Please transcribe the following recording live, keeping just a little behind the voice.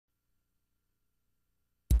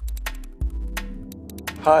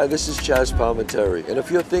Hi, this is Chaz Palminteri, and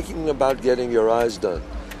if you're thinking about getting your eyes done,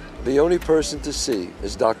 the only person to see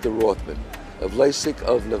is Dr. Rothman of LASIK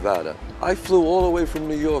of Nevada. I flew all the way from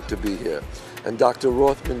New York to be here, and Dr.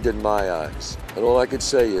 Rothman did my eyes. And all I could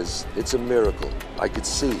say is, it's a miracle. I could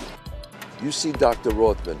see. You see Dr.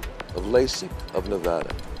 Rothman of LASIK of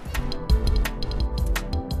Nevada.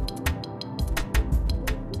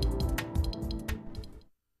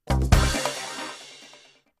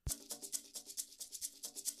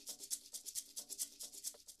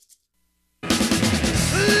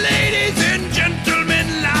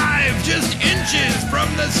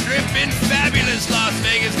 From the Strip in fabulous Las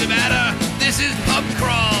Vegas, Nevada, this is Pub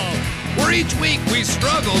Crawl, where each week we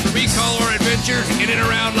struggle to recall our adventures in and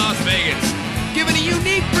around Las Vegas, giving a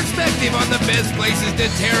unique perspective on the best places to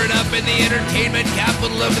tear it up in the entertainment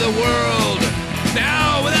capital of the world.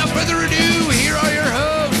 Now, without further ado, here are your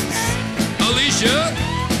hosts, Alicia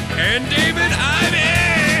and David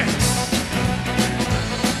Ivey.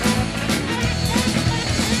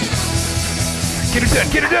 Get it done,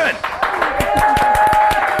 get it done.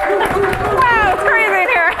 Wow, it's crazy in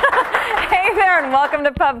here. Hey there, and welcome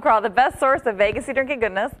to Pub Crawl, the best source of Vegas-y drinking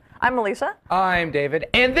goodness. I'm Alicia. I'm David.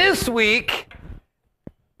 And this week,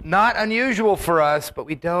 not unusual for us, but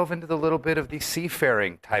we delve into the little bit of the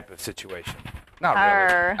seafaring type of situation. Not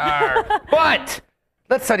really. Arr. But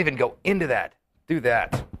let's not even go into that. Do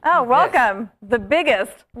that. Oh, welcome. Yes. The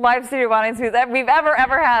biggest live studio audience we've ever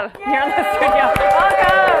had here in the studio.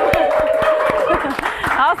 Welcome.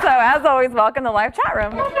 Also, as always, welcome to the live chat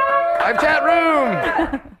room. Live chat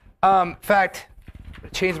room. In fact, I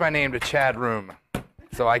changed my name to Chad Room,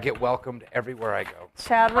 so I get welcomed everywhere I go.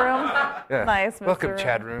 Chad Room? Yeah. Nice, Mr. Welcome,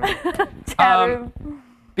 Chad Room. Chad Room.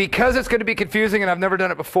 Because it's going to be confusing and I've never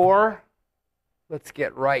done it before, let's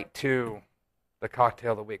get right to the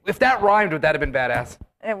cocktail of the week. If that rhymed, would that have been badass?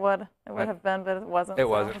 It would. It would have been, but it wasn't. It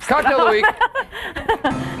wasn't. Cocktail of the week.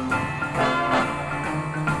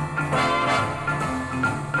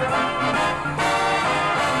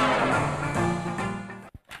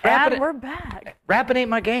 And we're back. Rapping ain't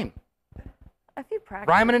my game. If you practice.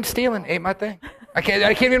 Rhyming and stealing ain't my thing. I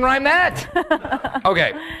can't even rhyme that.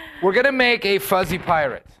 Okay, we're gonna make a fuzzy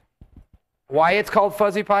pirate. Why it's called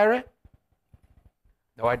fuzzy pirate?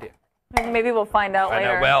 No idea. Maybe we'll find out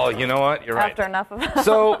later. Well, you know what? You're right. After enough of it.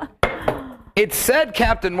 So it said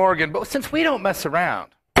Captain Morgan, but since we don't mess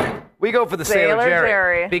around, we go for the Sailor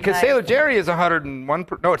Jerry. Because nice. Sailor Jerry is 101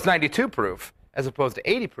 proof. No, it's 92 proof as opposed to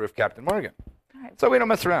 80 proof Captain Morgan. So we don't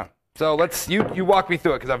mess around. So let's you walk me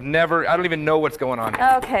through it because I don't even know what's going on here.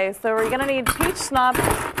 Okay, so we're gonna need peach schnapps.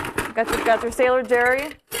 Got your Sailor Jerry,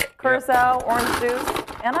 curacao, orange juice,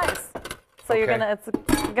 and ice. So you're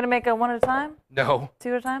gonna make a one at a time? No.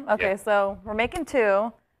 Two at a time? Okay, so we're making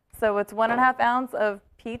two. So it's 1.5 ounce of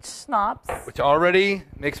peach schnapps. Which already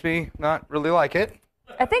makes me not really like it.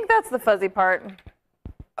 I think that's the fuzzy part.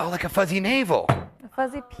 Oh, like a fuzzy navel. A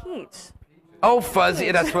fuzzy peach. Oh, fuzzy.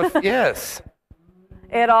 Peach. That's what. Yes.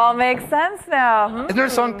 It all makes sense now. Isn't there a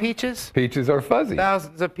song, Peaches? Peaches are fuzzy.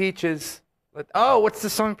 Thousands of peaches. Oh, what's the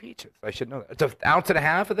song, Peaches? I should know that. It's 1.5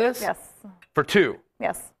 ounces of this? Yes. For two?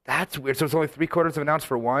 Yes. That's weird. So it's only 3/4 of an ounce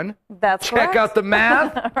for one? That's correct. Check out the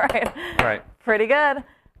math. Right. Pretty good.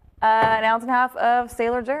 1.5 ounces of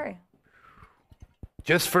Sailor Jerry.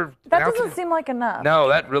 Just for that doesn't seem like enough. No,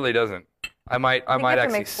 that really doesn't. I might actually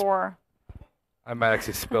make 4. I might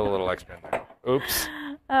actually spill a little extra in there. Oops.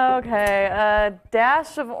 Okay, a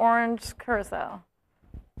dash of orange curacao.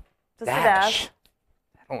 Just a dash.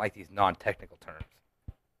 I don't like these non-technical terms.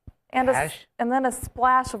 And then a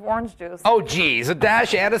splash of orange juice. Oh, geez, a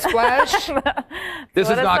dash and a splash? This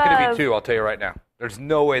is not going to be 2, I'll tell you right now. There's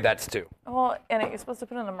no way that's 2. Well, and you're supposed to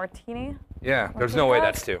put in a martini? Yeah, there's no way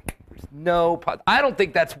that's 2. There's no I don't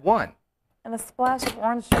think that's 1. And a splash of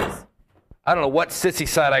orange juice. I don't know what sissy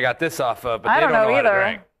side I got this off of, but I they don't know either. How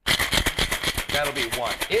to drink. That'll be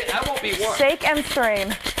 1. That won't be 1. Shake and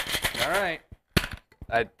strain. All right.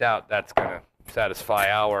 I doubt that's going to satisfy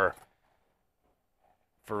our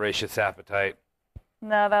voracious appetite.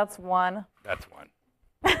 No, that's 1. That's 1.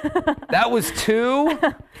 That was 2?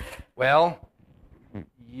 Well,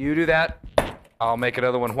 you do that. I'll make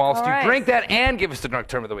another one whilst you drink that and give us the drunk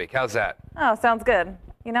term of the week. How's that? Oh, sounds good.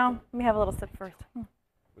 You know, let me have a little sip first.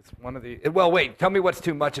 It's one of the. Well, wait. Tell me what's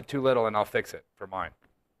too much and too little, and I'll fix it for mine.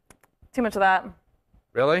 Too much of that.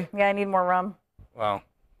 Really? Yeah, I need more rum. Well,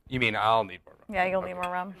 you mean I'll need more rum? Yeah, you'll need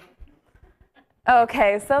more rum.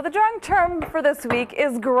 Okay, so the drunk term for this week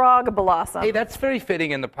is grog blossom. Hey, that's very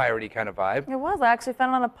fitting in the piratey kind of vibe. It was. I actually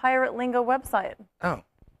found it on a pirate lingo website. Oh.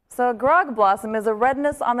 So grog blossom is a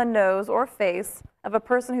redness on the nose or face of a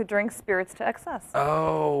person who drinks spirits to excess.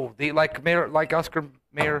 Oh, Mayor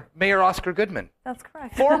Oscar Goodman. That's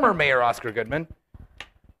correct. Former Mayor Oscar Goodman.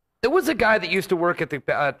 There was a guy that used to work at the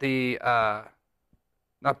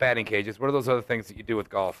not batting cages. What are those other things that you do with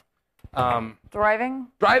golf? Driving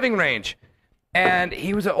range. And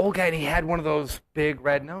he was an old guy, and he had one of those big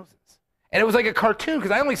red noses. And it was like a cartoon,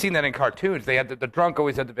 because I only seen that in cartoons. They had the drunk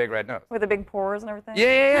always had the big red nose. with the big pores and everything.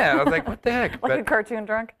 Yeah. I was like, what the heck? Like a cartoon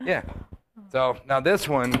drunk. Yeah. So now this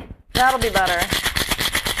one. That'll be better.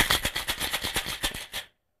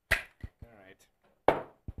 All right. I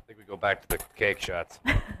think we go back to the cake shots.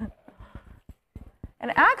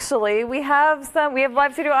 And actually, we have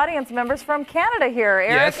live studio audience members from Canada here,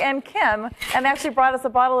 Eric and Kim, and they actually brought us a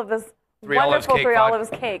bottle of this wonderful Three Olives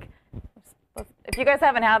cake. If you guys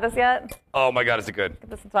haven't had this yet, oh my God, is it good?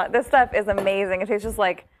 This stuff is amazing. It tastes just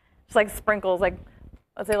like sprinkles, like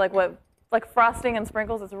let's say like frosting and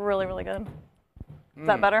sprinkles. It's really, really good. Is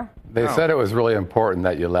that better? They said it was really important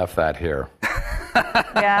that you left that here.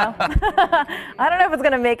 Yeah. I don't know if it's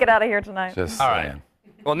going to make it out of here tonight. Just all saying. right.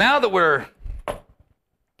 Well, now that we're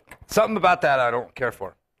something about that I don't care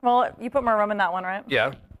for. Well, you put more rum in that one, right?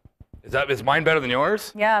 Yeah. Is mine better than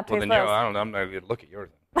yours? Yeah, well, then I don't know. I'm not going to look at yours.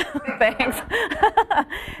 Thanks.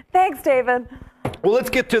 Thanks, David. Well, let's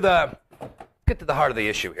get to the heart of the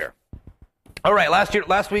issue here. All right,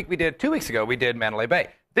 2 weeks ago, we did Mandalay Bay.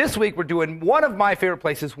 This week, we're doing one of my favorite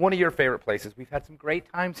places, one of your favorite places. We've had some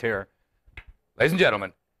great times here. Ladies and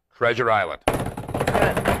gentlemen, Treasure Island.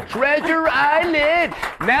 Treasure Island!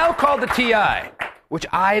 Now called the TI, which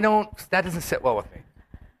that doesn't sit well with me.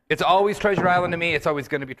 It's always Treasure Island to me. It's always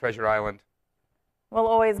going to be Treasure Island. We'll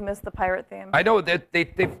always miss the pirate theme. I know that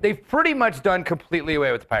they've pretty much done completely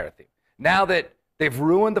away with the pirate theme. Now that they've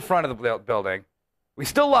ruined the front of the building, we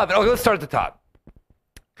still love it. Okay, let's start at the top.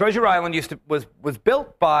 Treasure Island was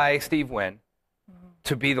built by Steve Wynn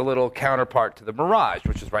to be the little counterpart to the Mirage,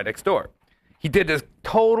 which is right next door. He did this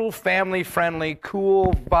total family-friendly,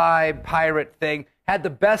 cool vibe pirate thing. Had the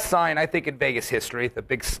best sign, I think, in Vegas history, the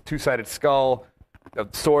big two-sided skull, the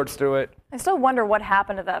swords through it. I still wonder what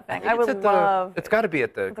happened to that thing. I would love... It's got to be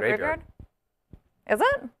at the graveyard. Is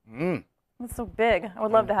it? It's so big. I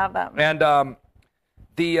would love to have that. And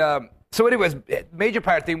so anyways, major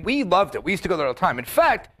pirate theme, we loved it. We used to go there all the time. In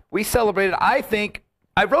fact, we celebrated, I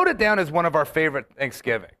wrote it down as one of our favorite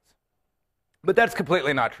Thanksgivings. But that's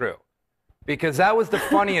completely not true. Because that was the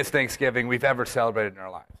funniest Thanksgiving we've ever celebrated in our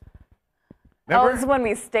lives. Remember? Oh, this is when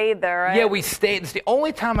we stayed there, right? Yeah, we stayed. It's the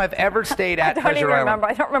only time I've ever stayed at Treasure Island.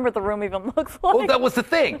 I don't remember what the room even looks like. Well, that was the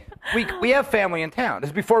thing. We have family in town. This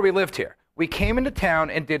is before we lived here. We came into town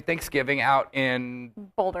and did Thanksgiving out in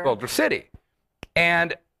Boulder City.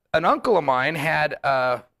 And an uncle of mine had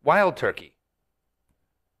wild turkey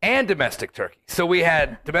and domestic turkey. So we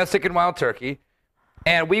had domestic and wild turkey.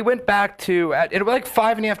 And we went back to, it was like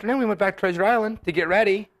 5 in the afternoon, we went back to Treasure Island to get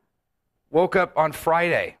ready. Woke up on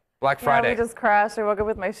Friday, Black Friday. Yeah, we just crashed. I woke up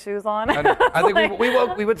with my shoes on. I think we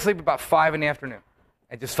went to sleep about 5 in the afternoon.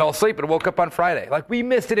 I just fell asleep and woke up on Friday. Like, we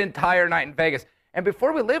missed an entire night in Vegas. And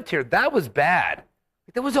before we lived here, that was bad.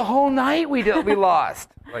 There was a whole night we lost.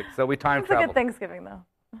 So we time traveled. It's a good Thanksgiving, though.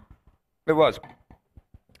 It was.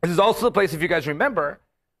 This is also the place, if you guys remember,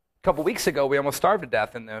 a couple weeks ago, we almost starved to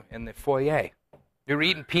death in the foyer. We were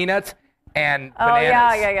eating peanuts and bananas.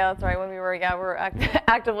 Oh, yeah, that's right. When we were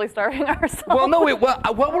actively starving ourselves. Well, no,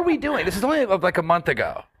 what were we doing? This is only like a month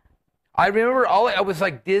ago. I remember I was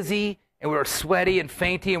like dizzy, and we were sweaty and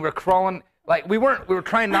fainty, and we were crawling. Like, we were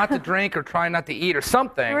trying not to drink or trying not to eat or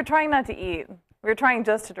something. We were trying not to eat. We were trying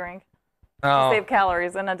just to drink. To save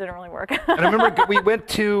calories, and that didn't really work. And I remember we went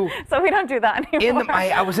to... So we don't do that anymore.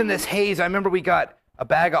 I was in this haze. I remember we got a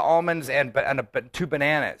bag of almonds and 2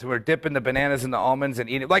 bananas. We were dipping the bananas in the almonds and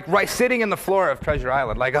eating, sitting in the floor of Treasure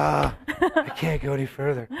Island, I can't go any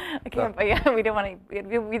further. I can't, but yeah, we didn't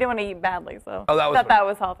want to eat badly, so that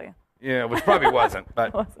was healthy. Yeah, which probably wasn't, but...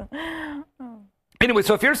 It wasn't. Anyway,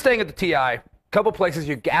 so if you're staying at the TI, a couple places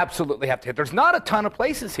you absolutely have to hit. There's not a ton of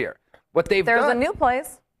places here. There's a new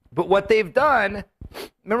place. But what they've done,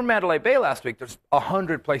 remember Mandalay Bay last week? There's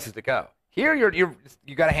 100 places to go. Here, you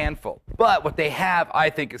got a handful. But what they have, I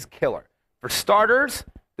think, is killer. For starters,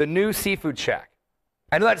 the new Seafood Shack.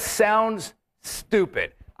 I know that sounds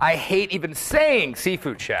stupid. I hate even saying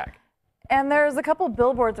Seafood Shack. And there's a couple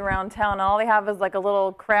billboards around town, and all they have is like a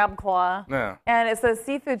little crab claw. Yeah. And it says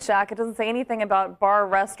Seafood Shack. It doesn't say anything about bar,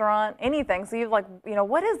 restaurant, anything. So you're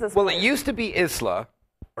what is this place? It used to be Isla,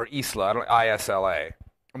 ISLA,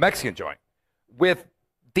 a Mexican joint, with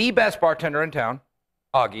the best bartender in town,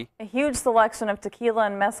 Augie. A huge selection of tequila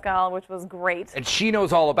and mezcal, which was great. And she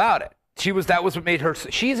knows all about it. That was what made her.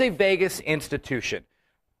 She's a Vegas institution.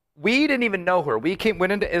 We didn't even know her. We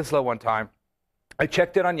went into Isla one time. I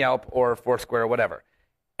checked it on Yelp or Foursquare or whatever,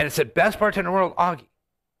 and it said best bartender in the world, Augie.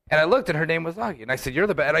 And I looked, and her name was Augie, and I said, "You're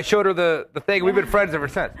the best." And I showed her the thing. We've been friends ever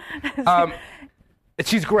since. And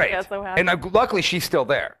she's great. Yeah, so happy. And luckily, she's still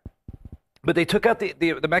there. But they took out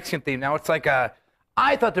the Mexican theme. Now it's like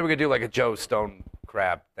I thought they were gonna do like a Joe's Stone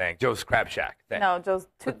Crab thing, Joe's Crab Shack thing. No, Joe's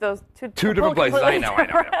two different places. I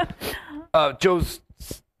know. Joe's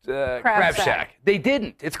Crab Shack. They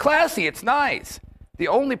didn't. It's classy. It's nice. The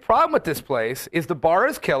only problem with this place is the bar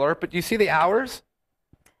is killer, but you see the hours?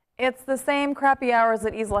 It's the same crappy hours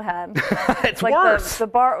that Isla had. It's like worse. The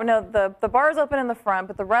bar is open in the front,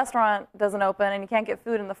 but the restaurant doesn't open, and you can't get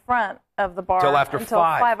food in the front of the bar until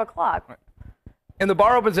 5 o'clock. Right. And the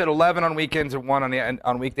bar opens at 11 on weekends or 1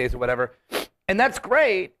 on weekdays or whatever. And that's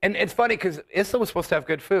great. And it's funny because Isla was supposed to have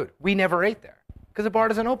good food. We never ate there because the bar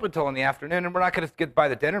doesn't open until in the afternoon, and we're not going to get by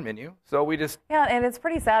the dinner menu. So we just... Yeah, and it's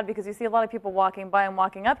pretty sad because you see a lot of people walking by and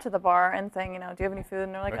walking up to the bar and saying, do you have any food?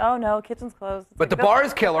 And they're like, oh, no, kitchen's closed. It's but like, the bar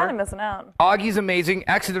is killer. Kind of missing out. Augie's amazing.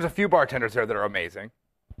 Actually, there's a few bartenders there that are amazing.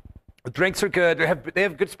 The drinks are good. They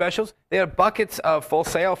have good specials. They have buckets of Full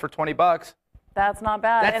Sail for $20. That's not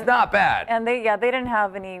bad. That's not bad. And they didn't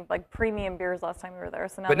have any like premium beers last time we were there.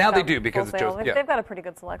 So now but now they do because it's just, they've got a pretty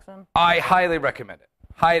good selection. I highly recommend it.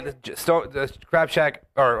 The Crab Shack,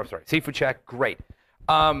 or I'm sorry, Seafood Shack, great.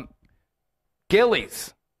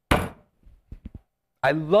 Gillies.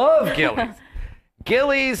 I love Gillies.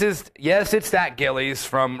 Gillies is, yes, it's that Gillies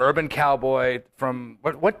from Urban Cowboy. From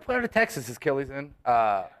what part of Texas is Gillies in?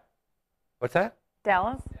 What's that?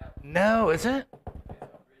 Dallas? No, is it?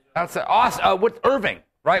 Outside Austin, what's Irving,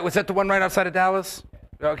 right? Was that the one right outside of Dallas?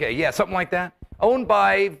 Okay, yeah, something like that. Owned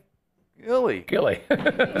by Gilly. Gilly. Gilly.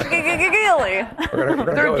 Is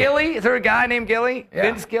there a Gilly? Is there a guy named Gilly? Yeah.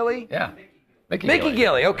 Vince Gilly? Yeah. Mickey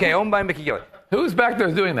Gilly. Okay, owned by Mickey Gilly. Who's back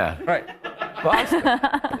there doing that? Right. Boston.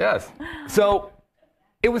 Yes. So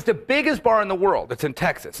it was the biggest bar in the world. It's in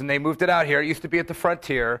Texas, and they moved it out here. It used to be at the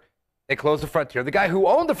Frontier. They closed the Frontier. The guy who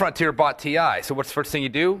owned the Frontier bought TI. So what's the first thing you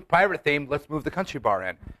do? Pirate theme, let's move the country bar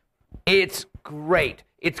in. It's great.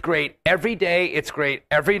 It's great every day. It's great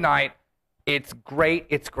every night. It's great.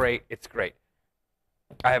 It's great. It's great.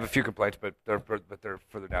 I have a few complaints, but they're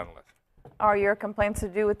further down the list. Are your complaints to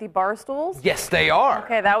do with the bar stools? Yes, they are.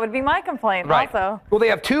 Okay, that would be my complaint also. Well, they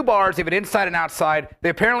have 2 bars. They have an inside and outside. They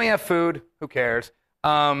apparently have food. Who cares?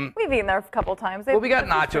 We've eaten there a couple times. We got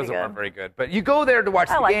nachos that weren't very good. But you go there to watch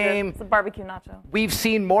the game. It's a barbecue nacho. We've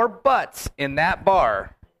seen more butts in that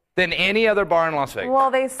bar than any other bar in Las Vegas.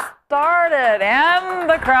 Well, they started, and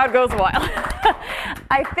the crowd goes wild.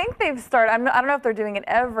 I think they've started. I don't know if they're doing it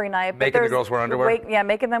every night. Making the girls wear underwear?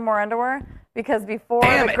 Making them wear underwear. Because before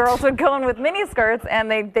the girls would go in with mini skirts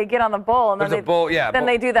and they get on the bull and then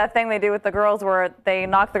they do that thing they do with the girls where they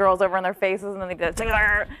knock the girls over in their faces and then they do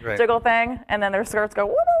a jiggle thing and then their skirts go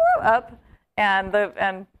woo, woo, woo, up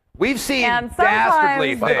and we've seen and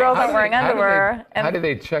dastardly sometimes the girls aren't wearing underwear. How do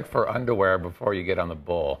they check for underwear before you get on the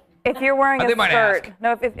bull? If you're wearing a skirt,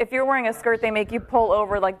 if you're wearing a skirt, they make you pull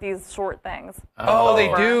over like these short things. Oh,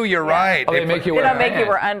 they do. You're right. Oh, they make you wear. They don't make you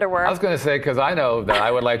wear underwear. I was going to say because I know that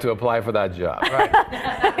I would like to apply for that job.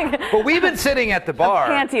 Right. But we've been sitting at the bar. A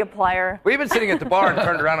panty applier. We've been sitting at the bar and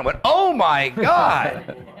turned around and went, "Oh my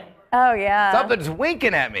God!" Oh yeah. Something's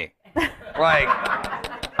winking at me. Like,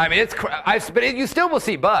 I mean, but you still will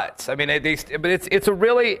see butts. I mean,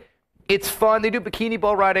 it's fun. They do bikini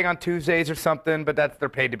bull riding on Tuesdays or something, but they're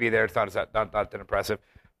paid to be there. It's not that impressive.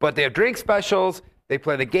 But they have drink specials. They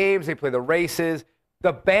play the games. They play the races.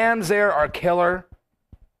 The bands there are killer.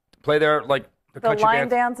 Play there like the country line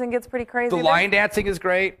dancing gets pretty crazy. The line dancing is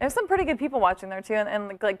great. There's some pretty good people watching there too,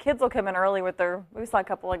 and like kids will come in early with we saw a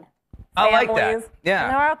couple like families. I like that. Yeah.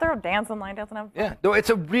 And they're out there dancing, line dancing. Yeah. No, it's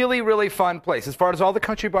a really, really fun place. As far as all the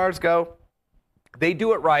country bars go, they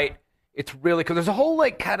do it right. It's really cool. There's a whole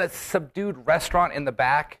like kind of subdued restaurant in the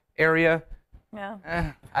back area. Yeah.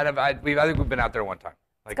 I think we've been out there one time.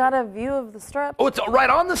 It's got a view of the Strip. Oh, it's right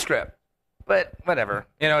on the Strip. But whatever.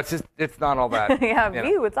 It's not all that. Yeah,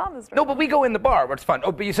 view. It's on the Strip. No, but we go in the bar where it's fun.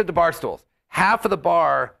 Oh, but you said the bar stools. Half of the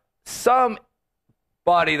bar,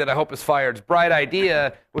 somebody that I hope is fired's bright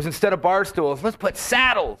idea was instead of bar stools, let's put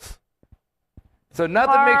saddles. So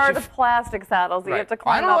nothing makes you... plastic saddles that you have to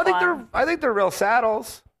climb up on. I think they're real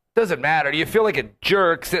saddles. Doesn't matter. Do you feel like a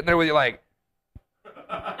jerk sitting there with you like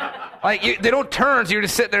they don't turn, so you're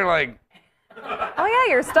just sitting there like. Oh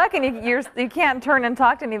yeah, you're stuck and you can't turn and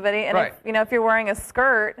talk to anybody. And right. if you're wearing a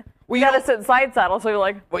skirt, you gotta sit side saddle, so you're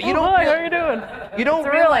like, well, hi, how are you doing? You don't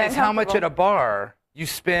realize how much at a bar you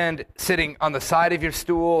spend sitting on the side of your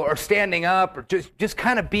stool or standing up or just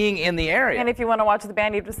kind of being in the area. And if you want to watch the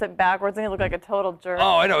band, you have to sit backwards and you look like a total jerk.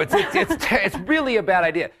 Oh, I know. It's really a bad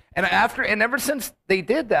idea. And ever since they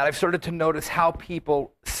did that, I've started to notice how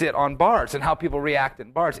people sit on bars and how people react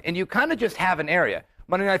in bars. And you kind of just have an area.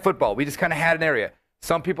 Monday Night Football, we just kind of had an area.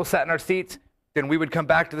 Some people sat in our seats, then we would come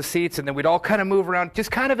back to the seats, and then we'd all kind of move around, just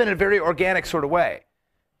kind of in a very organic sort of way.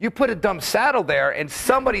 You put a dumb saddle there, and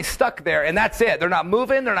somebody's stuck there, and that's it. They're not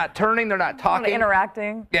moving, they're not turning, they're not talking. Not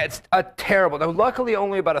interacting. Yeah, it's a terrible. Now, luckily,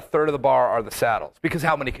 only about a third of the bar are the saddles, because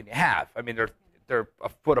how many can you have? I mean, they're a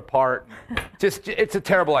foot apart. It's a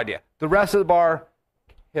terrible idea. The rest of the bar,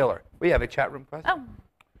 killer. We have a chat room question.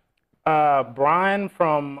 Brian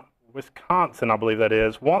from Wisconsin, I believe that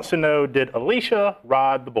is, wants to know, did Alicia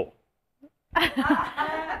ride the bull?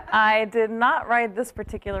 I did not ride this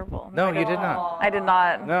particular bull. No, you did not. I did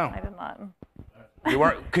not. No. I did not. You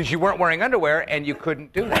weren't, because you weren't wearing underwear and you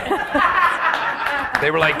couldn't do that.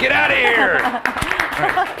 They were like, "Get out of here!"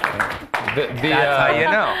 Right. That's how you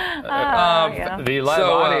know. The live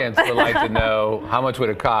audience would like to know, how much would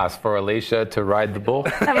it cost for Alicia to ride the bull?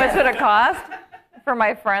 How much would it cost? For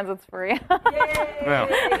my friends, it's free. Yeah.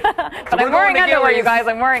 But I'm wearing underwear, you guys.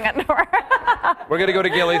 I'm wearing underwear. We're going to go to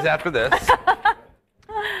Gillies after this.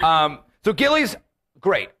 So Gillies,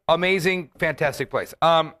 great, amazing, fantastic place.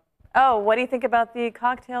 What do you think about the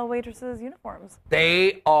cocktail waitresses' uniforms?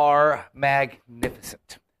 They are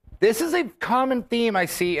magnificent. This is a common theme I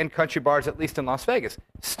see in country bars, at least in Las Vegas.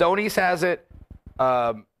 Stoney's has it.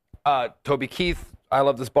 Toby Keith, I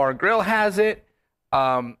Love This Bar and Grill, has it.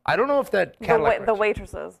 I don't know if that Cadillac the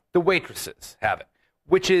waitresses. The waitresses have it,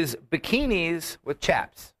 which is bikinis with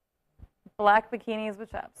chaps. Black bikinis with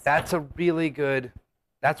chaps. That's a really good.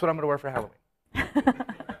 That's what I'm going to wear for Halloween.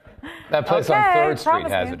 That place on 3rd Street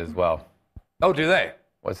has it as well. Oh, do they?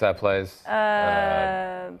 What's that place?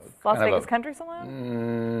 Las Vegas Country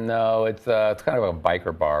Saloon? No, it's kind of a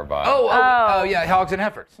biker bar vibe. Oh, yeah, Hogs and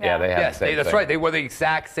Heifers. Yeah, they have the same that's thing. right. They wear the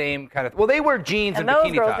exact same kind of. Well, they wear jeans and those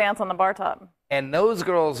bikini girls top. dance on the bar top. And those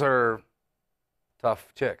girls are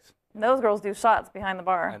tough chicks. And those girls do shots behind the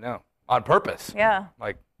bar. I know, on purpose. Yeah.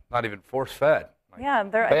 Like not even force fed. Yeah,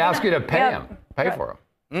 they ask you to pay for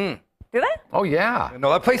them. Do they? Oh yeah.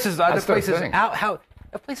 No, that place is That place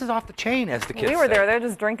is off the chain, as the kids We were say. there. They're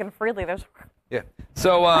just drinking freely. There's. Yeah.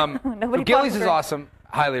 So, Nobody Gillies is drink. awesome.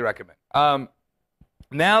 Highly recommend.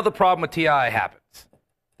 Now the problem with TI happens.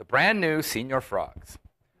 The brand new Senior Frogs,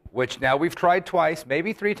 which now we've tried twice,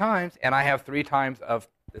 maybe 3 times, and I have 3 times of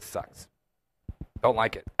this sucks. Don't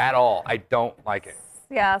like it at all. I don't like it.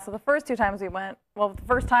 Yeah. So the first 2 times we went. Well, the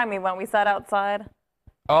first time we went, we sat outside.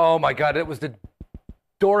 Oh my God! It was the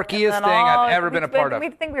dorkiest thing I've ever been a part of.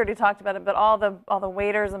 We think we already talked about it, but all the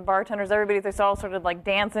waiters and bartenders, everybody, they all started like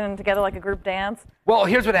dancing together like a group dance. Well,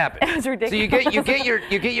 here's what happened. It was ridiculous. So you get your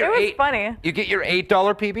It was funny. You get your $8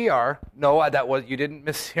 PBR. No, you didn't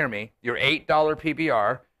mishear me. Your $8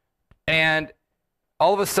 PBR, and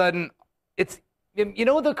all of a sudden, it's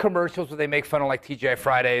the commercials where they make fun of like TGI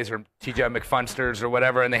Fridays or TGI McFunsters or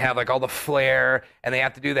whatever, and they have like all the flair, and they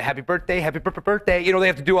have to do the happy birthday. They have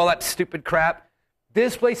to do all that stupid crap.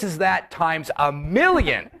 This place is that times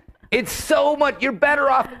 1,000,000. It's so much. You're better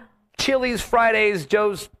off Chili's, Fridays,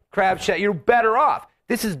 Joe's Crab Shack. You're better off.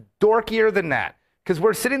 This is dorkier than that. Because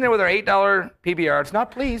we're sitting there with our $8 PBR. It's not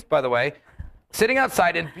pleased, by the way. Sitting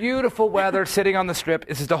outside in beautiful weather, sitting on the strip.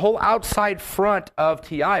 This is the whole outside front of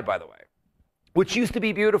TI, by the way, which used to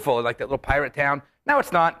be beautiful, like that little pirate town. Now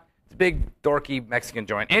it's not. It's a big, dorky Mexican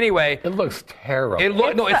joint. Anyway. It looks terrible. It's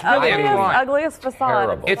really a crime. Ugliest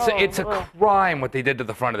facade. Terrible. It's a crime what they did to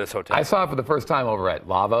the front of this hotel. I saw it for the first time over at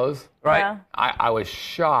Lavo's. Right. Yeah. I was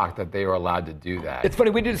shocked that they were allowed to do that. It's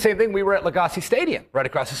funny, we did the same thing. We were at Legacy Stadium, right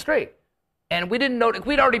across the street. And we didn't know,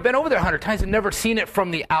 we'd already been over there 100 times and never seen it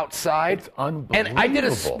from the outside. It's unbelievable. And I did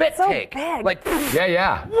a spit take. Big. Like,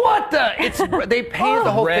 Yeah. what the? They painted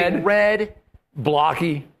the whole thing red.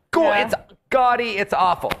 Blocky. It's gaudy. It's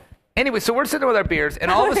awful. Anyway, so we're sitting with our beers, and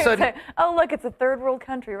all of a sudden... Oh, look, it's a third world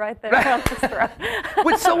country right there.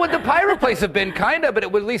 Which, so would the pirate place have been, kind of, but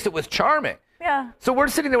at least it was charming. Yeah. So we're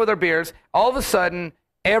sitting there with our beers. All of a sudden,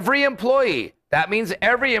 every employee, that means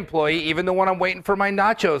every employee, even the one I'm waiting for my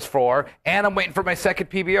nachos for, and I'm waiting for my second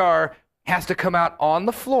PBR, has to come out on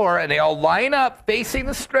the floor, and they all line up facing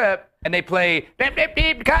the strip, and they play, beep, beep,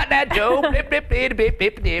 beep, Cotton Eye Joe, beep, beep, beep, beep,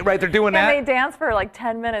 beep, beep, right? They're doing that. And they dance for like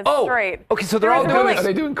 10 minutes straight. Okay, so they're all doing this. Are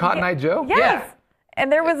they doing Cotton Eye Joe? Yes. Yeah.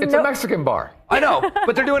 And there was It's a Mexican bar. I know,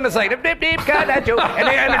 but they're doing this like, beep, beep, beep, Cotton Eye Joe, and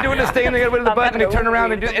they're doing this thing, and they get rid of the button, and they turn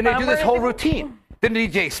around, and they do this whole routine. Then the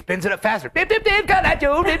DJ spins it up faster. Beep, beep, beep, Cotton Eye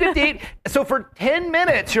Joe, beep, beep, beep. So for 10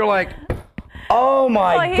 minutes, you're like, Oh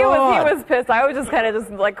my God! He was pissed. I was just kind of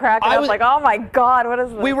like cracking up, like, oh my God, what is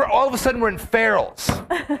this? We were all of a sudden we're in Farrell's.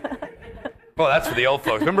 Well, that's for the old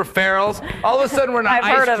folks. Remember Farrell's? All of a sudden we're in an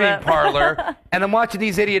ice cream parlor, and I'm watching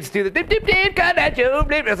these idiots do the dip dip dip. Got that joke?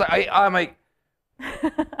 It's like I'm like,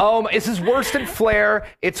 oh, this is worse than Flair.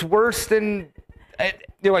 It's worse than.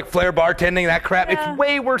 Like Flair bartending, that crap. Yeah. It's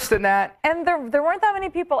way worse than that. And there weren't that many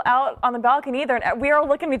people out on the balcony either. And we were all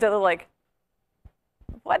looking at each other like,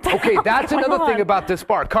 what the Okay, hell that's is going another on? thing about this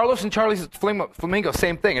bar. Carlos and Charlie's Flamingo,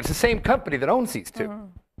 same thing. It's the same company that owns these two. Mm-hmm.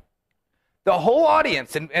 The whole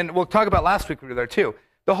audience, and we'll talk about last week we were there too,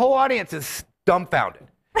 the whole audience is dumbfounded.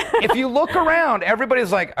 If you look around,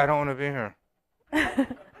 everybody's like, I don't want to be here.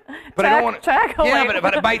 But check, I don't want to. Check. Yeah,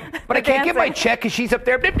 but I can't get my check because she's up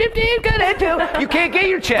there. Dip, dip, dip, got it too. You can't get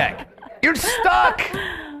your check. You're stuck.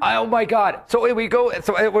 Oh my God. So we go.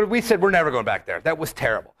 So we said we're never going back there. That was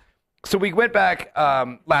terrible. So we went back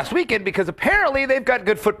last weekend because apparently they've got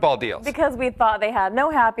good football deals. Because we thought they had no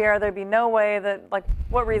happy hour. There'd be no way that, like,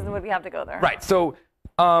 what reason would we have to go there? Right. So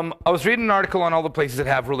I was reading an article on all the places that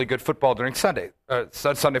have really good football during Sunday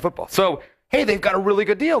football. So. Hey, they've got a really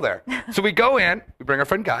good deal there. So we go in, we bring our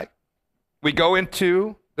friend Guy. We go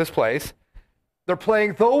into this place. They're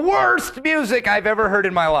playing the worst music I've ever heard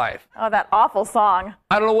in my life. Oh, that awful song.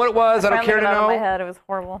 I don't know what it was. I don't care to know. Out of my head. It was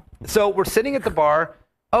horrible. So we're sitting at the bar.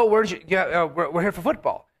 Oh, where'd you? Yeah, we're here for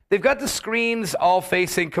football. They've got the screens all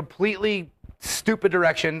facing completely stupid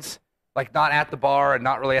directions, like not at the bar and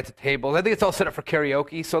not really at the table. I think it's all set up for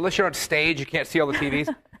karaoke. So unless you're on stage, you can't see all the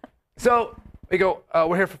TVs. So we go,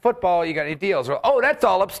 we're here for football. You got any deals? We're, oh, that's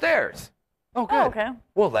all upstairs. Oh, good. Oh, okay.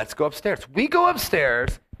 Well, let's go upstairs. We go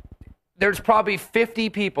upstairs. There's probably 50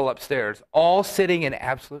 people upstairs, all sitting in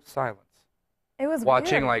absolute silence. It was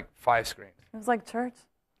watching weird. Like 5 screens. It was like church.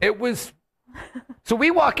 It was. So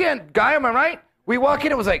we walk in. Guy, am I right? We walk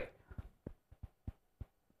in. It was like.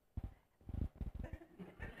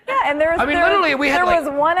 Yeah, and there was. Literally, we had. There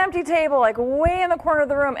was one empty table, like way in the corner of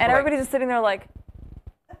the room, and everybody's just sitting there, like.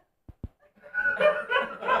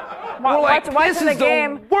 Watching the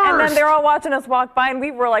game, and then they're all watching us walk by, and we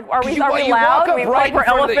were like, "Are we loud? We like we're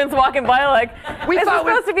elephants walking by, like this is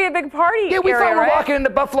supposed to be a big party." Yeah, we thought we were walking into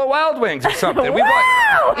Buffalo Wild Wings or something.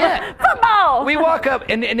 Football! We walk up,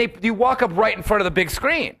 and you walk up right in front of the big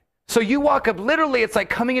screen. So you walk up, literally, it's like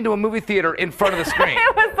coming into a movie theater in front of the screen.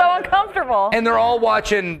 It was so uncomfortable. And they're all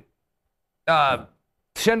watching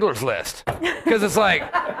Schindler's List because it's like.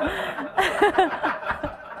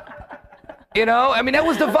 You know, I mean, that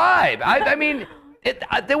was the vibe.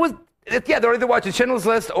 They're either watching Schindler's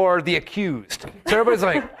List or The Accused. So everybody's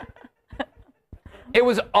like, it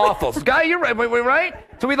was awful. So, Guy, you're right. We're right.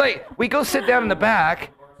 So we go sit down in the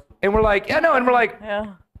back, and we're like, and we're like,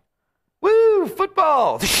 yeah. Woo,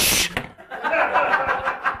 football. So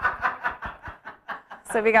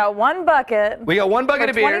we got one bucket. We got one bucket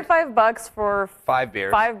of beer. $25 for 5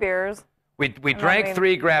 beers. 5 beers. We drank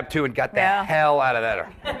 3, grabbed 2, and got the hell out of there.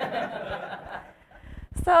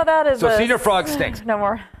 So that is Senior Frog stinks. No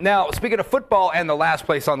more. Now, speaking of football and the last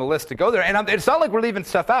place on the list to go there, and it's not like we're leaving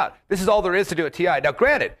stuff out. This is all there is to do at TI. Now,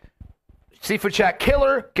 granted, Seafood Shack,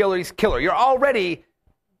 killer. Gillies, killer. You're already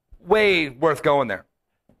way worth going there.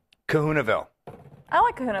 Kahunaville. I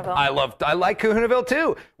like Kahunaville. I like Kahunaville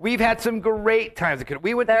too. We've had some great times.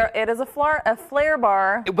 We went there. It is a flair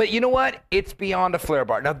bar. But you know what? It's beyond a flair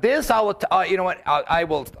bar. Now this, you know what? I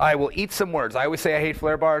will eat some words. I always say I hate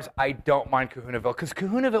flair bars. I don't mind Kahunaville because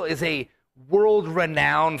Kahunaville is a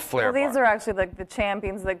world-renowned flair bar. These are actually like the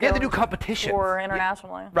champions that go. Yeah, they do competitions. Or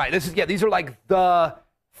internationally. Right. These are like the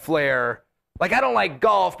flair. Like I don't like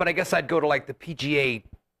golf, but I guess I'd go to like the PGA.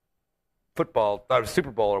 Football, Super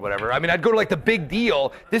Bowl or whatever. I mean, I'd go to like the big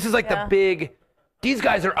deal. This is like the big. These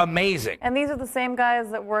guys are amazing. And these are the same guys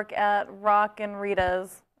that work at Rock and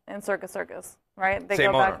Rita's in Circus, right? They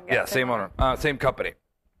same go owner. Back Yeah, same owner. Same company.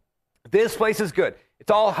 This place is good. It's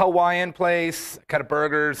all Hawaiian place, kind of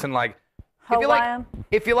burgers and like. Hawaiian.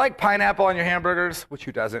 If you like pineapple on your hamburgers, which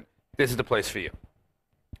who doesn't, this is the place for you.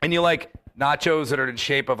 And you like nachos that are in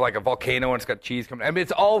shape of like a volcano and it's got cheese coming. I mean,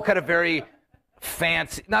 it's all kind of very.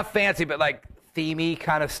 Fancy, not fancy, but like themey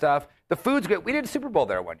kind of stuff. The food's good. We did a Super Bowl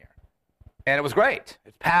there one year, and it was great.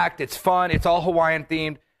 It's packed. It's fun. It's all Hawaiian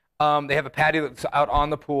themed. They have a patio that's out on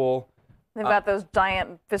the pool. They've got those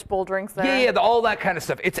giant fishbowl drinks there. Yeah, all that kind of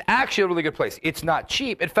stuff. It's actually a really good place. It's not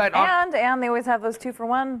cheap. In fact, and they always have those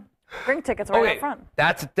 2-for-1 drink tickets right up front.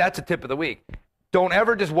 That's a tip of the week. Don't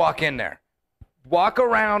ever just walk in there. Walk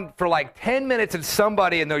around for like 10 minutes and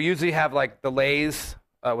they'll usually have like the Lays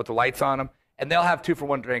with the lights on them. And they'll have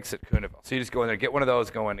 2-for-1 drinks at Kahunaville. So you just go in there, get one of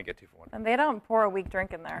those, go in and get 2-for-1. And they don't pour a weak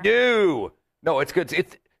drink in there. No, it's good.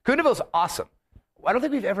 Kahunaville's awesome. I don't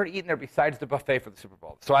think we've ever eaten there besides the buffet for the Super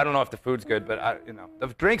Bowl. So I don't know if the food's good, but the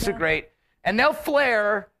drinks are great, and they'll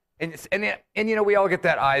flare, and we all get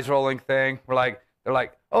that eyes rolling thing. They're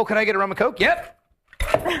like, oh, can I get a rum and coke? Yep.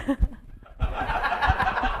 Thanks.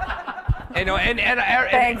 I know, and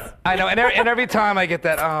every time I get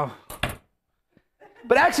that, oh.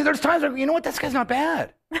 But actually, there's times where, you know what, this guy's not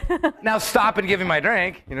bad. Now stop and give him my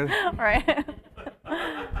drink. Right.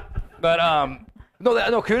 But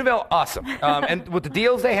no, Coonville, awesome. And with the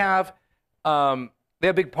deals they have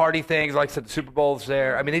big party things. Like I said, the Super Bowl's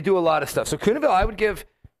there. I mean, they do a lot of stuff. So Coonville, I would give,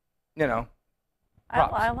 props.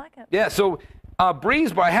 I like it. Yeah. So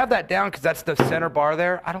Breeze Bar, I have that down because that's the center bar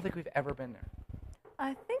there. I don't think we've ever been there.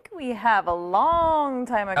 I think we have a long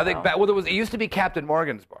time ago. I think it used to be Captain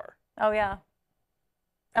Morgan's bar. Oh yeah.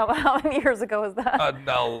 Oh, how many years ago was that?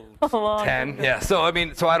 No, 10. Yeah. So I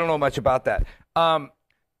don't know much about that.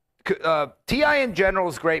 TI in general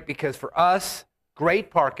is great because for us, great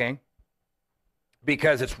parking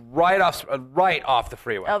because it's right off the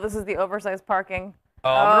freeway. Oh, this is the oversized parking. Oh,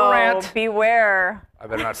 I'm gonna rant. Beware. I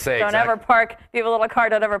better not say. Don't ever park. If you have a little car,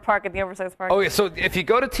 don't ever park at the oversized parking. Okay, so if you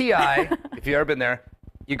go to TI, if you've ever been there,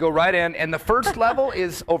 you go right in, and the first level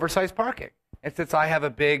is oversized parking. And since I have a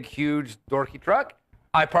big, huge, dorky truck,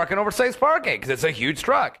 I park in oversized parking because it's a huge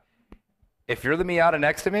truck. If you're the Miata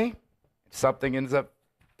next to me, something ends up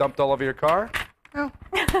dumped all over your car, well,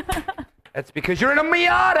 that's because you're in a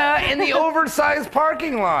Miata in the oversized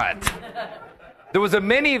parking lot. There was a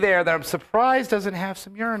Mini there that I'm surprised doesn't have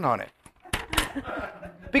some urine on it.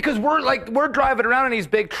 Because we're driving around in these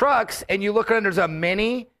big trucks, and you look around, there's a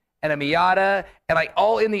Mini and a Miata, and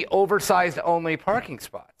all in the oversized only parking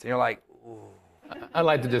spots. And you're like, ooh. I'd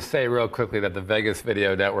like to just say real quickly that the Vegas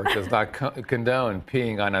Video Network does not condone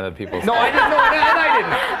peeing on other people's No, I didn't. No,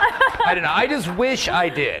 I didn't. I just wish I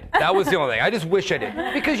did. That was the only thing. I just wish I did.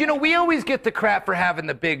 Because, we always get the crap for having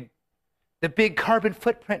the big carbon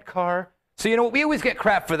footprint car. So, we always get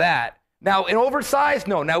crap for that. Now, in oversized,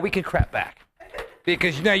 now we can crap back.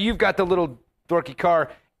 Because now you've got the little dorky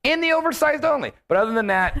car in the oversized only. But other than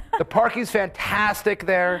that, the parking's fantastic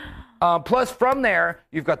there. Plus, from there,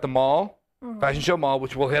 you've got the mall, Fashion Show Mall,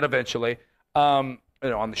 which we'll hit eventually on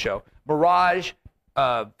the show. Mirage,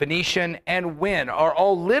 Venetian, and Wynn are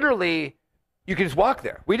all literally, you can just walk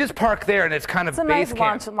there. We just park there, and it's kind of base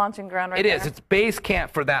camp. It's a nice launching ground right there. It is. It's base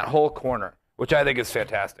camp for that whole corner, which I think is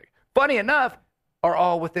fantastic. Funny enough, are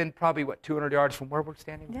all within probably, 200 yards from where we're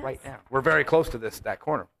standing right now. We're very close to that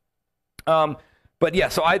corner. But yeah,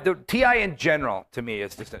 so the TI in general, to me,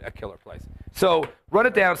 is just a killer place. So run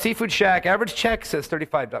it down. Seafood Shack, average check says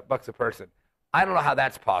 $35 a person. I don't know how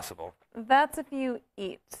that's possible. That's if you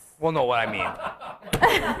eat. Well, no, what I mean.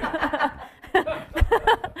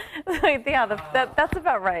 Yeah, that's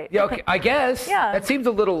about right. Yeah, okay, I guess. Yeah. That seems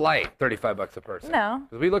a little light, $35 a person. No.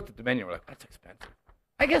 Because we looked at the menu, we're like, that's expensive.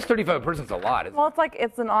 I guess $35 a person's a lot, isn't it? Well,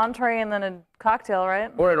 it's an entree and then a cocktail,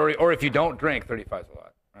 right? Or if you don't drink, $35 is a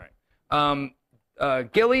lot. All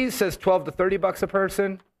right. Gillies says $12 to $30 a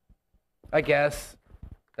person. I guess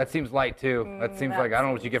that seems light too. That seems like I don't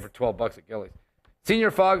know what you get for $12 at Gillies.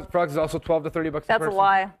 Senior Frogs is also $12 to $30 a person. That's a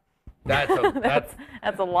lie.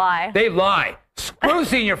 That's a lie. They lie. Screw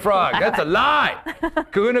Senior Frog. That's a lie.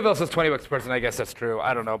 Kahunaville says $20 a person. I guess that's true.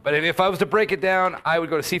 I don't know. But if I was to break it down, I would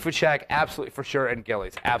go to Seafood Shack, absolutely for sure, and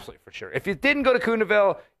Gillies, absolutely for sure. If you didn't go to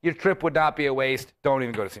Kahunaville, your trip would not be a waste. Don't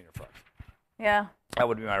even go to Senior Frogs. Yeah. That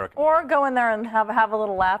would be my recommendation. Or go in there and have a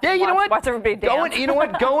little laugh. Yeah, you know what? Watch everybody dance. You know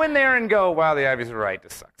what? Go in there and go, wow, the Ivies are right.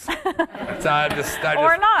 This sucks.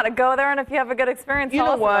 Or not. Go there, and if you have a good experience,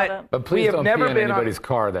 tell us about it. But please don't pee in anybody's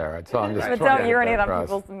car there. That's all I'm just But don't urinate on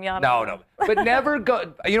people's Miata. No. But never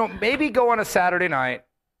go. Maybe go on a Saturday night.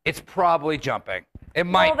 It's probably jumping. It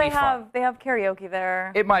might be fun. They have karaoke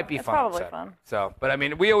there. It might be fun. It's probably fun. So, but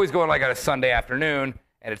we always go on on a Sunday afternoon,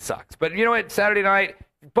 and it sucks. But you know what? Saturday night,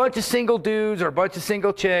 a bunch of single dudes or a bunch of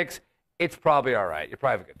single chicks, it's probably all right. You'll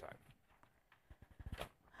probably have a good time.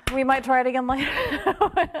 We might try it again later.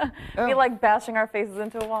 Be like bashing our faces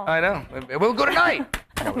into a wall. I know. We'll go tonight.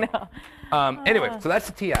 No. Anyway, so that's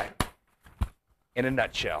the TI in a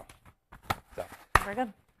nutshell. So, very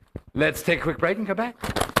good. Let's take a quick break and come back.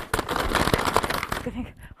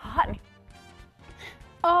 Hot.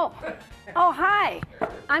 Oh, hi.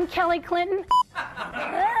 I'm Kelly Clinton.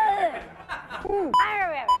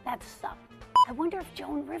 That sucked. I wonder if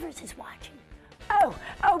Joan Rivers is watching.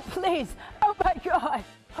 Oh, please. Oh, my God.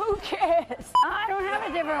 Who cares? I don't have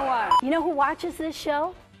a different one. You know who watches this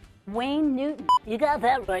show? Wayne Newton. You got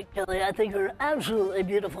that right, Kelly. I think you're absolutely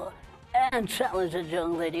beautiful and talented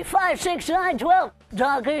young lady. 5, 6, 9, 12.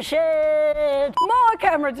 Talk a shit. More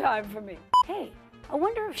camera time for me. Hey, I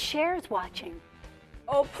wonder if Cher's watching.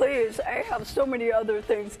 Oh, please, I have so many other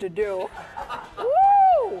things to do.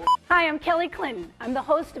 Woo! Hi, I'm Kelly Clinton. I'm the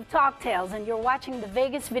host of Talk Tales, and you're watching the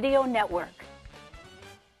Vegas Video Network.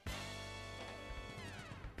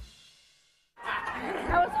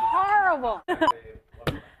 That was horrible.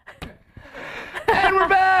 And we're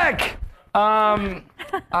back. I'm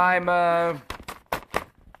gonna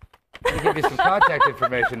give you some contact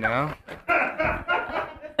information now.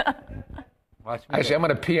 Watch me. Actually, I'm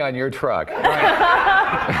going to pee on your truck.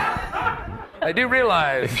 I do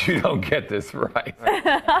realize if you don't get this right.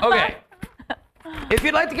 Okay. If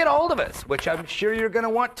you'd like to get a hold of us, which I'm sure you're going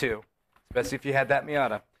to want to, especially if you had that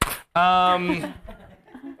Miata.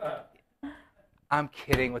 I'm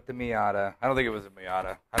kidding with the Miata. I don't think it was a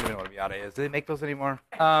Miata. I don't even know what a Miata is. Do they make those anymore?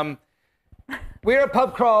 We're at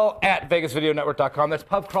pubcrawl@vegasvideonetwork.com. That's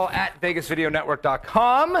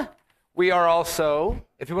pubcrawl@vegasvideonetwork.com. We are also,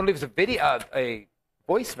 if you want to leave us a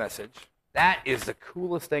voice message, that is the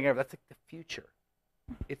coolest thing ever. That's like the future.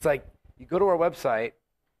 It's like you go to our website,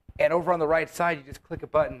 and over on the right side, you just click a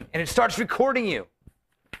button, and it starts recording you.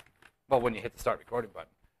 Well, when you hit the start recording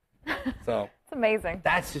button. So it's amazing.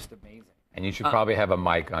 That's just amazing. And you should probably have a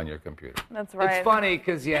mic on your computer. That's right. It's funny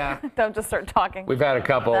because, yeah. Don't just start talking. We've had a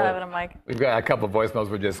couple. Without having a mic. We've got a couple voicemails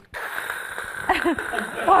where just.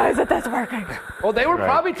 Why is it that's working? Well, they were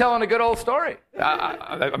probably telling a good old story.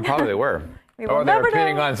 Probably they were. We Or will they were never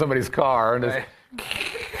peeing know. on somebody's car and just.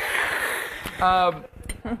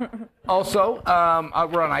 Also,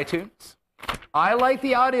 we're on iTunes. I like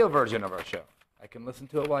the audio version of our show. I can listen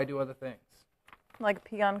to it while I do other things. Like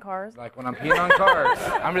pee on cars? Like when I'm peeing on cars.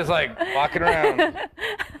 I'm just like walking around.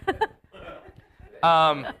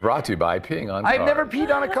 Brought to you by peeing on cars. I've never peed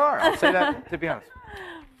on a car. I'll say that, to be honest.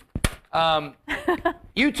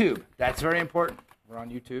 YouTube. That's very important. We're on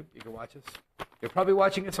YouTube. You can watch us. You're probably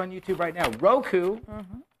watching us on YouTube right now. Roku,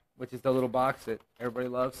 which is the little box that everybody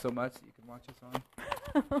loves so much that you can watch us on.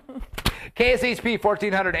 KSHP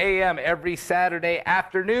 1400 AM every Saturday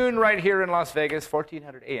afternoon right here in Las Vegas.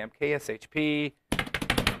 1400 AM KSHP.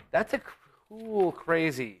 That's a cool,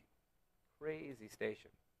 crazy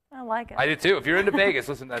station. I like it. I do too. If you're into Vegas,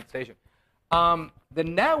 listen to that station. The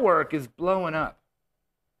network is blowing up.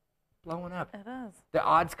 Blowing up. It is. The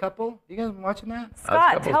Odds Couple. You guys been watching that?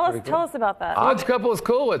 Scott, tell us about that. Odds Couple is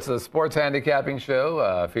cool. It's a sports handicapping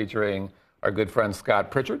show featuring our good friend Scott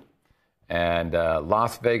Pritchard and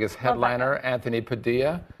Las Vegas headliner Anthony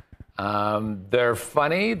Padilla. They're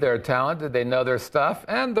funny, they're talented, they know their stuff,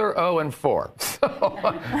 and they're 0-4. So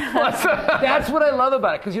that's what I love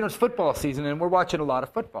about it, because it's football season, and we're watching a lot of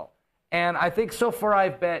football. And I think so far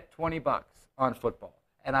I've bet $20 on football,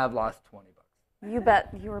 and I've lost $20. You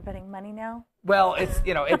were betting money now? Well, it's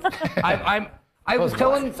I was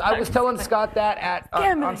telling Scott that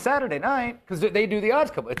on Saturday night, because they do the Odds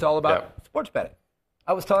Couple. It's all about sports betting.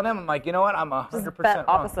 I was telling him, I'm like, you know what? I'm 100% bet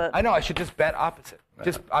opposite. wrong. I know I should just bet opposite.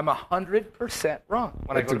 I'm 100% wrong.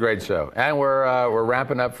 It's a great show, and we're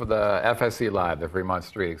ramping up for the FSC Live, the Fremont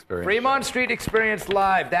Street Experience. Fremont Street Experience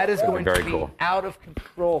Live. That is going to be out of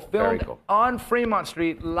control. Filmed on Fremont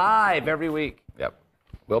Street live every week. Yep,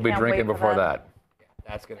 we'll be drinking before that. Yeah,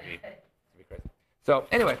 that's going to be crazy. So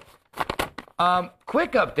anyway,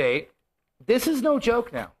 quick update. This is no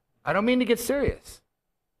joke now. I don't mean to get serious,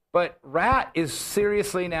 but Rat is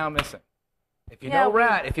seriously now missing. If you know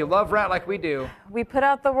Rat, if you love Rat like we do. We put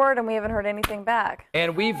out the word and we haven't heard anything back.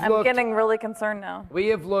 And I'm getting really concerned now. We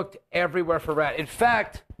have looked everywhere for Rat. In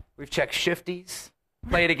fact, we've checked Shifties,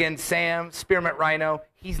 Played Against Sam, Spearmint Rhino.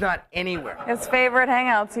 He's not anywhere. His favorite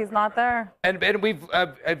hangouts, he's not there. And we've,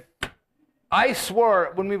 I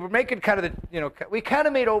swore when we were making kind of we kind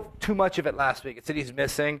of made too much of it last week. It said he's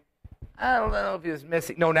missing. I don't know if he was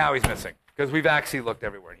missing. No, now he's missing because we've actually looked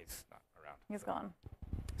everywhere and he's not around. He's gone.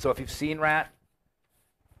 So if you've seen Rat,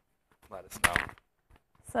 let us know.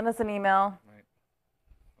 Send us an email. Right.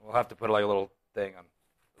 We'll have to put like a little thing on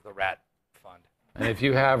the Rat fund. And if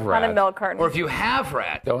you have Rat, on a milk carton. Or if you have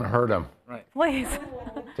Rat, don't hurt him. Right. Please.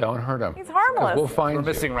 Don't hurt him. He's harmless. We'll find We're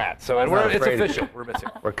missing Rat. So it's official. We're missing.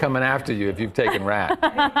 We're coming after you if you've taken Rat.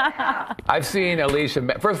 I've seen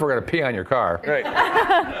Alicia. First, we're going to pee on your car. Right.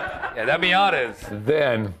 Yeah, that Miata is.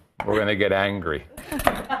 Then we're going to get angry.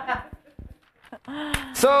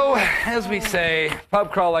 So, as we say,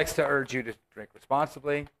 Pub Crawl likes to urge you to drink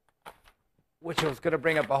responsibly, which is going to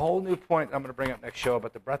bring up a whole new point I'm going to bring up next show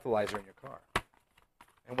about the breathalyzer in your car.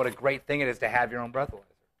 And what a great thing it is to have your own breathalyzer.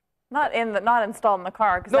 Not installed in the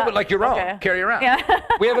car. No, but like your own. Carry around. Yeah.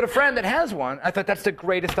 We have a friend that has one. I thought that's the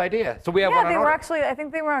greatest idea. So we have one on they order. were actually, I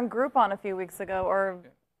think they were on Groupon a few weeks ago, or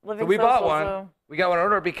Living So we Social, bought one. So. We got one on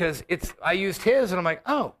order because I used his, and I'm like,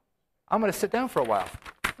 oh, I'm going to sit down for a while.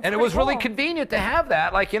 And it was really convenient to have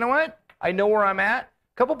that. Like, you know what? I know where I'm at.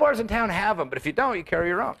 A couple bars in town have them, but if you don't, you carry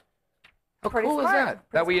your own. How cool is that?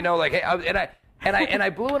 That way you know, like, hey, and I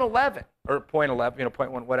blew an 11 or 0.11,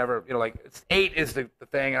 0.1, whatever. Like 8 is the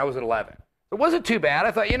thing, and I was at 11. It wasn't too bad.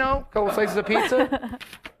 I thought, a couple slices of pizza,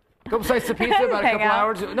 about a couple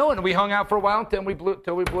hours. No, and we hung out for a while until we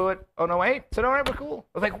blew it. Oh no, 8. Said, all right, we're cool.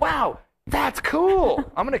 I was like, wow, that's cool.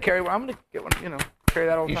 I'm gonna get one. Carry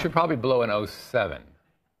that all the time. You should probably blow an 07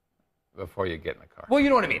 before you get in the car. Well, you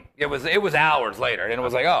know what I mean. It was hours later, and it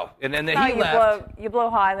was like, and then he left. You blow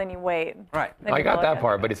high, then you wait. Right. I got that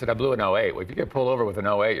part, but he said I blew an 08. Well, if you get pulled over with an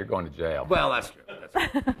 08, you're going to jail. Well, that's true.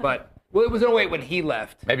 But it was an 08 when he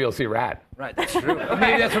left. Maybe you'll see Rat. Right, that's true.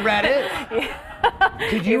 Maybe that's what Rat is. Yeah.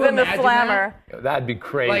 Could you He's in the imagine slammer. That'd be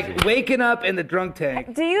crazy. Like waking up in the drunk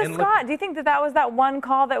tank. Do you think that was that one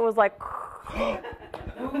call that was like?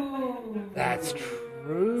 That's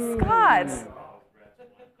true. Scott.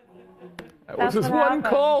 That was his one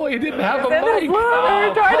call. He didn't have a mic.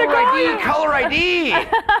 Color ID.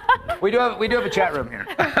 We do have a chat room here.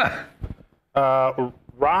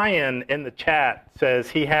 Ryan in the chat says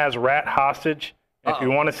he has Rat hostage. If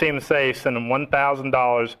you want to see him safe, send him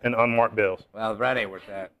 $1,000 in unmarked bills. Well, Rat ain't worth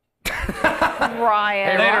that.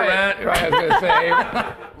 Ryan. Hey, Ryan. Ryan's going to say,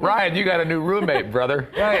 Ryan, you got a new roommate, brother.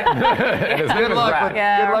 Right. Good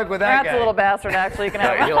luck with that Rat's guy. a little bastard, actually. You can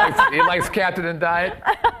have he likes Captain and Diet.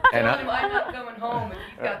 And I'm not going home if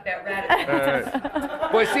you've got that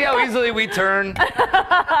Rat. Boy, see how easily we turn?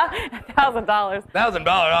 $1,000. $1,000.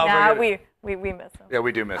 Nah, we miss him. Yeah,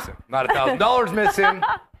 we do miss him. Not $1,000 miss him.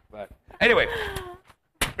 But anyway,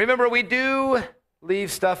 remember, we do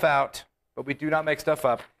leave stuff out, but we do not make stuff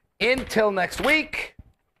up. Until next week.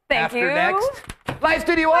 Thank you. Next live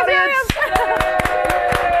studio audience.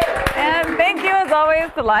 And thank you, as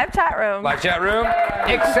always, to live chat room. Live chat room.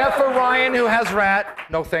 Except for Ryan, who has Rat.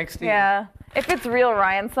 No thanks to you. Yeah. If it's real,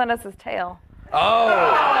 Ryan, send us his tail. Oh.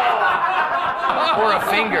 Or a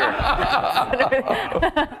finger.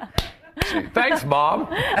 Thanks, Mom.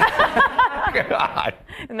 God.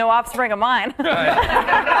 No offspring of mine.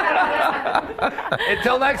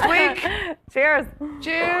 Until next week. Cheers.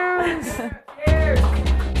 Cheers. Cheers.